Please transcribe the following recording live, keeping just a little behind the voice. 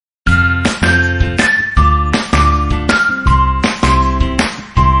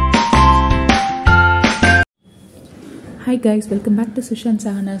Hi guys, welcome back to Sushan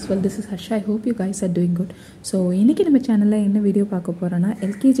Sahan as well. This is Harsha. I hope you guys are doing good. So, இன்னைக்கு நம்ம சேனல்ல என்ன video பார்க்க போறோம்னா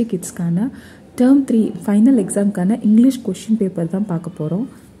LKG kidsக்கான term 3 final examக்கான English question paper தான் பார்க்க போறோம்.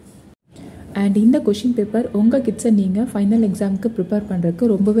 And இந்த question paper உங்க kids நீங்க final examக்கு prepare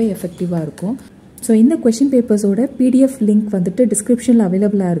பண்றதுக்கு ரொம்பவே எஃபெக்டிவா இருக்கும். So இந்த question papers ஓட PDF link வந்துட்டு descriptionல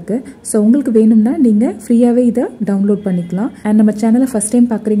available இருக்கு. So உங்களுக்கு வேணும்னா நீங்க ஃப்ரீயாவே இத டவுன்லோட் பண்ணிக்கலாம். And நம்ம சேனலை first time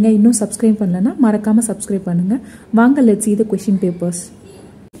பார்க்கறீங்க இன்னும் subscribe பண்ணலனா மறக்காம subscribe பண்ணுங்க. வாங்க let's see the question papers.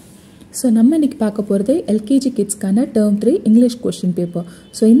 So நம்ம இன்னைக்கு பார்க்க போறது LKG kidsக்கான term 3 English question paper.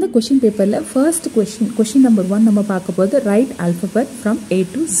 So இந்த question paperல first question number 1 நம்ம பார்க்க போறது write alphabet from A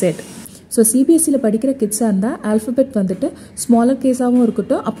to Z. So CBSE படிக்கிற கிட்ஸாக இருந்தால் ஆல்ஃபபெட் வந்துட்டு ஸ்மாலர் கேஸாகவும்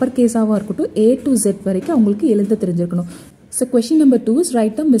இருக்கட்டும் அப்பர் கேஸாகவும் இருக்கட்டும் A to Z வரைக்கும் அவங்களுக்கு எழுத தெரிஞ்சிருக்கணும். So question number 2 is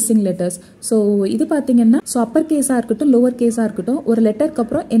right the missing letters. So இது பார்த்தீங்கன்னா ஸோ அப்பர் கேஸாக இருக்கட்டும் லோவர் கேஸாக இருக்கட்டும் ஒரு லெட்டருக்கு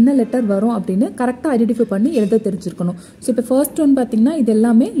அப்புறம் என்ன லெட்டர் வரும் அப்படின்னு கரெக்டாக ஐடென்டிஃபை பண்ணி எழுத தெரிஞ்சிருக்கணும். ஸோ இப்போ ஃபர்ஸ்ட் ஒன் பார்த்தீங்கன்னா இது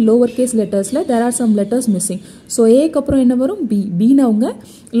எல்லாமே lower case லெட்டர்ஸில் there are some letters missing. So ஏக்கு அப்புறம் என்ன வரும் பின்னு அவங்க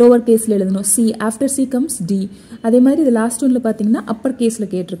லோவர் கேஸில் எழுதணும். C after C comes D. அதே மாதிரி இது லாஸ்ட் ஒன்ல பார்த்தீங்கன்னா அப்பர் கேஸில்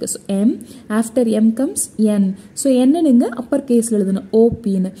கேட்டிருக்கு. So M after M comes என். ஸோ என்ன நீங்கள் அப்பர் கேஸில் எழுதணும்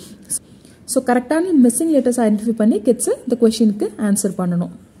ஓபின்னு. ஸோ கரெக்டான மிஸ்ஸிங் லெட்டர்ஸ் ஐடென்டிஃபை பண்ணி கிட்ஸு இந்த கொஷினுக்கு ஆன்சர்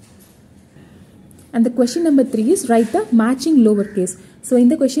பண்ணணும். And question number 3 is right the matching lower case. So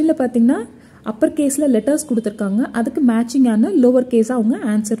இந்த கொஷினில் பார்த்தீங்கன்னா அப்பர் கேஸில் லெட்டர்ஸ் கொடுத்துருக்காங்க அதுக்கு மேட்சிங்கான லோவர் கேஸாக அவங்க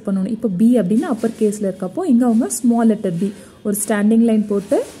ஆன்சர் பண்ணணும். இப்போ பி அப்படின்னா அப்பர் கேஸில் இருக்கப்போ இங்கே அவங்க ஸ்மால் லெட்டர் பி ஒரு ஸ்டாண்டிங் லைன்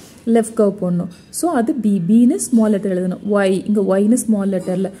போட்டு லெஃப்ட் கர்வ் போடணும். ஸோ அது பின்னு ஸ்மால் லெட்டர் எழுதணும். ஒய் இங்கே ஒய்னு ஸ்மால்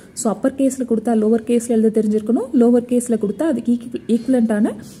லெட்டரில். ஸோ அப்பர் கேஸில் கொடுத்தா லோவர் கேஸில் எழுத தெரிஞ்சிருக்கணும். லோவர் கேஸில் கொடுத்தா அதுக்கு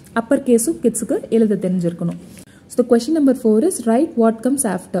ஈக்குவலண்டான அப்பர் கேஸும் கிட்ஸுக்கு எழுத தெரிஞ்சிருக்கணும். So question number 4 is right what comes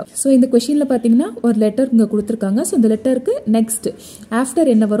after. So இந்த கொஷினில் பார்த்தீங்கன்னா ஒரு லெட்டர் இங்கே கொடுத்துருக்காங்க. ஸோ இந்த லெட்டருக்கு நெக்ஸ்ட்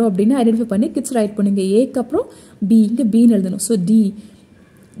ஆஃப்டர் என்ன வரும் அப்படின்னு ஐடென்டிஃபை பண்ணி கிட்ஸ் ரைட் பண்ணுங்க. ஏக்கு அப்புறம் பி இங்கே பின்னு எழுதணும். So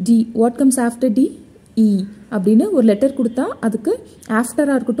D what comes after D இ அப்படின்னு ஒரு லெட்டர் கொடுத்தா அதுக்கு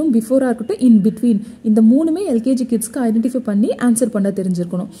ஆஃப்டராக இருக்கட்டும் பிஃபோராக இருக்கட்டும் இன் பிட்வீன் இந்த மூணுமே எல்கேஜி கிட்ஸ்க்கு ஐடென்டிஃபை பண்ணி ஆன்சர் பண்ண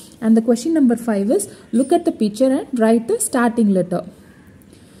தெரிஞ்சிருக்கணும். And the question number 5 is look at the picture and right the starting letter.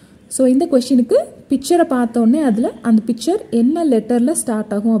 So இந்த கொஷினுக்கு பிக்சரை பார்த்தோன்னே அதில் அந்த பிக்சர் என்ன லெட்டரில்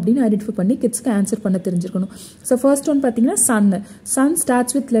ஸ்டார்ட் ஆகும் அப்படின்னு ஐடென்டிஃபை பண்ணி கிட்ஸ்க்கு ஆன்சர் பண்ண தெரிஞ்சிருக்கணும். ஸோ ஃபர்ஸ்ட் ஒன் பார்த்தீங்கன்னா Sun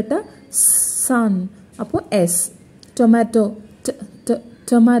starts with letter Sun அப்போ S.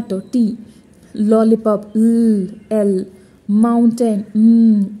 Tomato D. Lollipop L. Mountain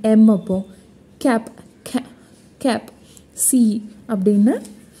M அப்போ cap C அப்படின்னு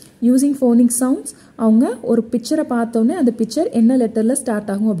யூசிங் ஃபோனிக் சவுண்ட்ஸ் அவங்க ஒரு பிக்சரை பார்த்தோன்னே அந்த பிக்சர் என்ன லெட்டரில்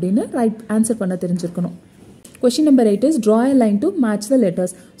ஸ்டார்ட் ஆகும் அப்படின்னு ஆன்சர் பண்ண தெரிஞ்சிருக்கணும். Question number 8 is draw a line to match the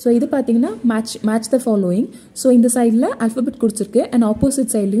letters. So இது பார்த்தீங்கன்னா match the following. So இந்த சைடில் alphabet கொடுத்துருக்கு and opposite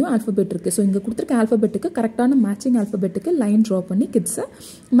சைட்லையும் alphabet இருக்குது. ஸோ இங்கே கொடுத்துருக்க alphabetக்கு கரெக்டான மேட்சிங் alphabetக்கு லைன் ட்ரா பண்ணி கிட்ஸை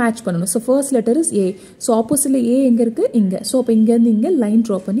மேட்ச் பண்ணணும். So first letter is a. So ஆப்போசிட்டில் ஏ எங்கே இருக்குது இங்கே. ஸோ அப்போ இங்கேருந்து இங்கே லைன்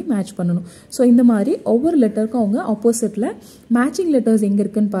ட்ரா பண்ணி மேட்ச் பண்ணணும். ஸோ இந்த மாதிரி ஒவ்வொரு லெட்டருக்கும் அவங்க ஆப்போசிட்டில் மேட்சிங் லெட்டர்ஸ் எங்கே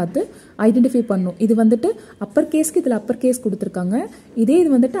இருக்குன்னு பார்த்து ஐடென்டிஃபை பண்ணணும். இது வந்துட்டு அப்பர் கேஸ்க்கு இதில் அப்பர் கேஸ் கொடுத்துருக்காங்க. இதே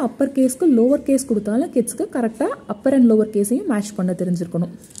இது வந்துட்டு அப்பர் கேஸ்க்கு லோவர் கேஸ் கொடுத்தாலும் கிட்ஸ்க்கு கரெக்டாக அப்பர் அண்ட் லோவர் கேஸையும் மேட்ச் பண்ண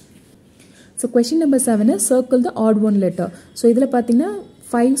தெரிஞ்சிருக்கணும். So question number 7 is circle the odd one letter. So இதில் பார்த்தீங்கன்னா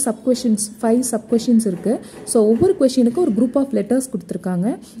 5 சப் கொஷின்ஸ் இருக்குது. ஸோ ஒவ்வொரு கொஷினுக்கும் ஒரு குரூப் ஆஃப் லெட்டர்ஸ்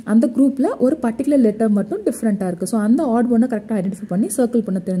கொடுத்துருக்காங்க. அந்த குரூப்பில் ஒரு பர்டிகுலர் லெட்டர் மட்டும் டிஃப்ரெண்ட்டாக இருக்குது. ஸோ அந்த ஆட் ஒன்னை கரெக்டாக ஐடென்டிஃபை பண்ணி சர்க்கிள்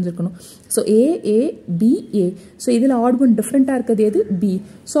பண்ண தெரிஞ்சிருக்கணும். ஸோ ஏ ஸோ இதில் ஆட் ஒன் டிஃப்ரெண்ட்டாக இருக்கிறது எது பி.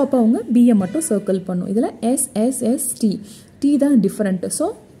 ஸோ அப்போ அவங்க பியை மட்டும் சர்க்கிள் பண்ணும். இதில் டி தான் டிஃப்ரெண்ட். ஸோ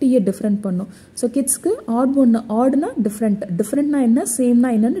டீயை டிஃப்ரெண்ட் பண்ணும். ஸோ கிட்ஸ்க்கு ஆட்னா டிஃப்ரெண்ட்னா என்ன சேம்னா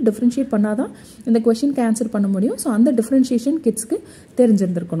என்னன்னு டிஃப்ரென்ஷியேட் பண்ணால் தான் இந்த கொஷினுக்கு ஆன்சர் பண்ண முடியும். ஸோ அந்த differentiation கிட்ஸ்க்கு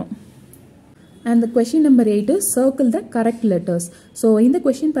தெரிஞ்சிருந்திருக்கணும். And question number 8 is circle the correct letters. So இந்த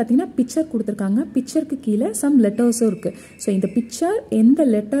கொஷின் பார்த்தீங்கன்னா பிக்சர் கொடுத்துருக்காங்க. பிக்சருக்கு கீழே சம் லெட்டர்ஸும் இருக்குது. ஸோ இந்த பிக்சர் எந்த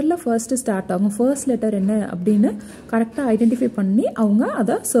லெட்டரில் ஃபர்ஸ்ட் ஸ்டார்ட் ஆகும் ஃபர்ஸ்ட் லெட்டர் என்ன அப்படின்னு கரெக்டாக ஐடென்டிஃபை பண்ணி அவங்க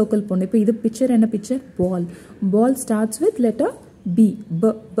அதை சர்க்கிள் பண்ணும். இப்போ இது பிக்சர் என்ன picture ball starts with letter B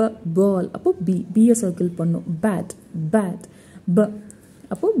பால் அப்போ பியை சர்க்கிள் பண்ணும். பேட் ப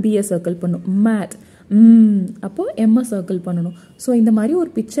அப்போ பியை சர்க்கிள் பண்ணும். மேட் அப்போ எம்மை சர்க்கிள் பண்ணணும். ஸோ இந்த மாதிரி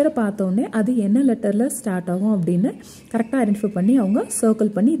ஒரு பிக்சரை பார்த்தோன்னே அது என்ன லெட்டரில் ஸ்டார்ட் ஆகும் அப்படின்னு கரெக்டாக ஐடென்டிஃபை பண்ணி அவங்க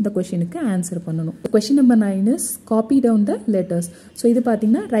சர்க்கிள் பண்ணி இந்த கொஷினுக்கு ஆன்சர் பண்ணணும். Question number 9 is copy down the letters. So இது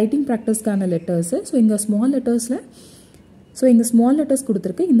பார்த்தீங்கன்னா ரைட்டிங் ப்ராக்டிஸ்க்கான லெட்டர்ஸு. ஸோ இங்கே ஸ்மால் லெட்டர்ஸ்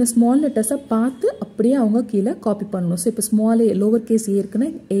கொடுத்துருக்கு. இந்த ஸ்மால் லெட்டர்ஸை பார்த்து அப்படியே அவங்க கீழே காப்பி பண்ணணும். ஸோ இப்போ ஸ்மால் லோவர் கேஸ் ஏ இருக்குன்னா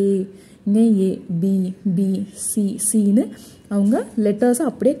இங்கே ஏ பி சின்னு அவங்க லெட்டர்ஸை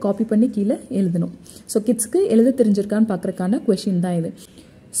அப்படியே காப்பி பண்ணி கீழே எழுதணும். ஸோ கிட்ஸ்க்கு எழுத தெரிஞ்சிருக்கான்னு பார்க்குறக்கான கொஷின் தான் இது.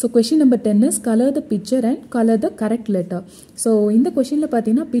 So question number 10 is color the picture and color the correct letter. So இந்த questionல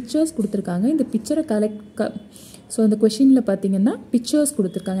பார்த்தீங்கன்னா pictures கொடுத்திருக்காங்க. இந்த picture ஸோ இந்த கொஷினில் பார்த்தீங்கன்னா பிக்சர்ஸ்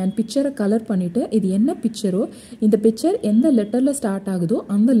கொடுத்துருக்காங்க அண்ட் பிக்சரை கலர் பண்ணிவிட்டு இது என்ன பிக்சரோ இந்த பிக்சர் எந்த லெட்டரில் ஸ்டார்ட் ஆகுதோ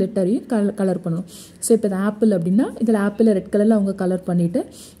அந்த லெட்டரையும் கலர் பண்ணணும். ஸோ இப்போ இது ஆப்பிள் அப்படின்னா இதில் ஆப்பிளை ரெட் கலரில் அவங்க கலர் பண்ணிவிட்டு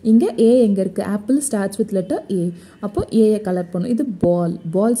இங்கே ஏ எங்கே இருக்குது apple starts with letter A அப்போ ஏயை கலர் பண்ணணும். இது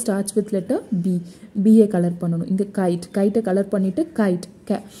பால் starts with letter BA colour பண்ணணும். இங்கே கைட்டை கலர் பண்ணிவிட்டு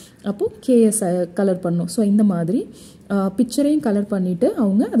அப்போது கேஎஸ் கலர் பண்ணணும். ஸோ இந்த மாதிரி பிக்சரையும் கலர் பண்ணிவிட்டு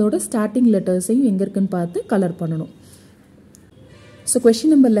அவங்க அதோட ஸ்டார்டிங் லெட்டர்ஸையும் எங்கே இருக்குன்னு பார்த்து கலர் பண்ணணும். So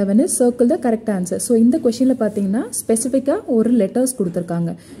question number 11 is circle the correct answer. So இந்த கொஷினில் பார்த்தீங்கன்னா ஸ்பெசிஃபிக்காக ஒரு லெட்டர்ஸ் கொடுத்துருக்காங்க.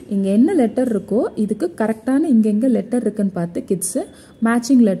 இங்கே என்ன லெட்டர் இருக்கோ இதுக்கு கரெக்டான இங்கே லெட்டர் இருக்குன்னு பார்த்து கிட்ஸு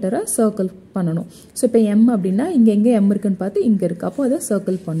மேட்சிங் லெட்டரை சர்க்கிள் பண்ணணும். ஸோ இப்போ எம் அப்படின்னா இங்கே எங்கே எம் இருக்குன்னு பார்த்து இங்கே இருக்குது அப்போ அதை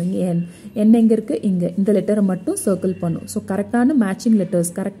சர்க்கிள் பண்ணும். இங்கே என் எங்கே இருக்குது இங்கே இந்த லெட்டரை மட்டும் சர்க்கிள் பண்ணும். ஸோ கரெக்டான மேட்சிங்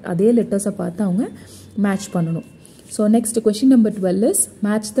லெட்டர்ஸ் அதே லெட்டர்ஸை பார்த்து அவங்க மேட்ச் பண்ணணும். So next question number 12 is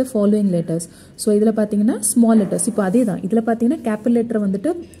match the following letters. So இதில் பார்த்தீங்கன்னா small letters. இப்போ அதே தான் இதில் பார்த்தீங்கன்னா capital letter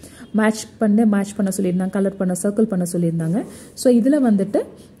வந்துட்டு மேட்ச் பண்ண சொல்லியிருந்தாங்க கலர் பண்ண சர்க்கிள் பண்ண சொல்லியிருந்தாங்க. ஸோ இதில் வந்துட்டு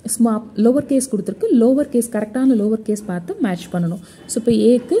லோவர் கேஸ் கொடுத்துருக்கு லோவர் கேஸ் கரெக்டான லோவர் கேஸ் பார்த்து மேட்ச் பண்ணணும். ஸோ இப்போ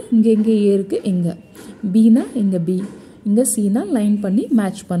ஏக்கு இங்கே ஏ இருக்குது இங்கே பினா இங்கே பி இங்கே சினா லைன் பண்ணி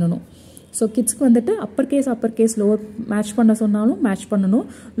மேட்ச் பண்ணணும். ஸோ கிட்ஸ்க்கு வந்துட்டு அப்பர் கேஸ் லோவர் மேட்ச் பண்ண சொன்னாலும் மேட்ச் பண்ணணும்.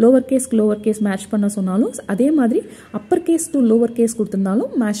 லோவர் கேஸ் மேட்ச் பண்ண சொன்னாலும் அதே மாதிரி upper case to lower case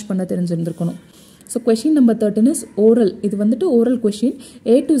கொடுத்துருந்தாலும் match பண்ண தெரிஞ்சிருந்துருக்கணும். So question number 13 is oral. இது வந்துட்டு oral question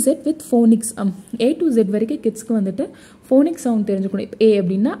A to Z with Phoenix. A to Z வரைக்கும் கிட்ஸ்க்கு வந்துட்டு ஃபோனிக் சவுண்ட் தெரிஞ்சுக்கணும். இப்போ ஏ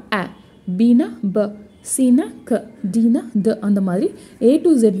அப்படின்னா அ பினா ப சீனா க டீனா த அந்த மாதிரி A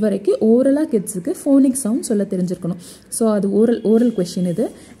to Z வரைக்கும் ஓரலாக கிட்ஸுக்கு ஃபோனிக் சவுண்ட் சொல்ல தெரிஞ்சிருக்கணும். ஸோ அது ஓரல் கொஷின் இது.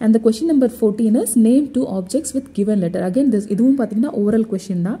 And question number 14 is name 2 objects with given letter. Again இதுவும் பார்த்தீங்கன்னா ஓரல்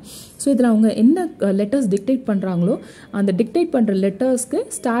கொஷின் தான். ஸோ இதில் அவங்க என்ன லெட்டர்ஸ் டிக்டேட் பண்ணுறாங்களோ அந்த டிக்டேட் பண்ணுற லெட்டர்ஸ்க்கு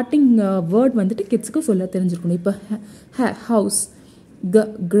ஸ்டார்டிங் வேர்ட் வந்துட்டு கிட்ஸுக்கு சொல்ல தெரிஞ்சிருக்கணும். இப்போ house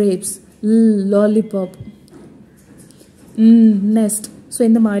grapes lollipop next. So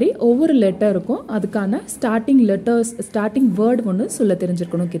இந்த மாதிரி ஒவ்வொரு லெட்டருக்கும் அதுக்கான ஸ்டார்டிங் வேர்டு ஒன்று சொல்ல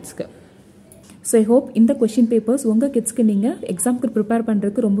தெரிஞ்சிருக்கணும் கிட்ஸ்க்கு. ஸோ ஐ ஹோப் இந்த கொஷின் பேப்பர்ஸ் உங்கள் கிட்ஸ்க்கு நீங்கள் எக்ஸாமுக்கு ப்ரிப்பேர்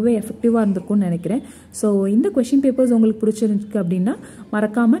பண்ணுறதுக்கு ரொம்பவே எஃபெக்டிவாக இருந்திருக்கும்னு நினைக்கிறேன். ஸோ இந்த கொஷின் பேப்பர்ஸ் உங்களுக்கு பிடிச்சிருக்கு அப்படின்னா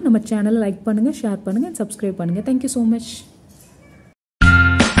மறக்காமல் நம்ம சேனலை லைக் பண்ணுங்கள் ஷேர் பண்ணுங்கள் அண்ட் சப்ஸ்கிரைப் பண்ணுங்கள். Thank you so much.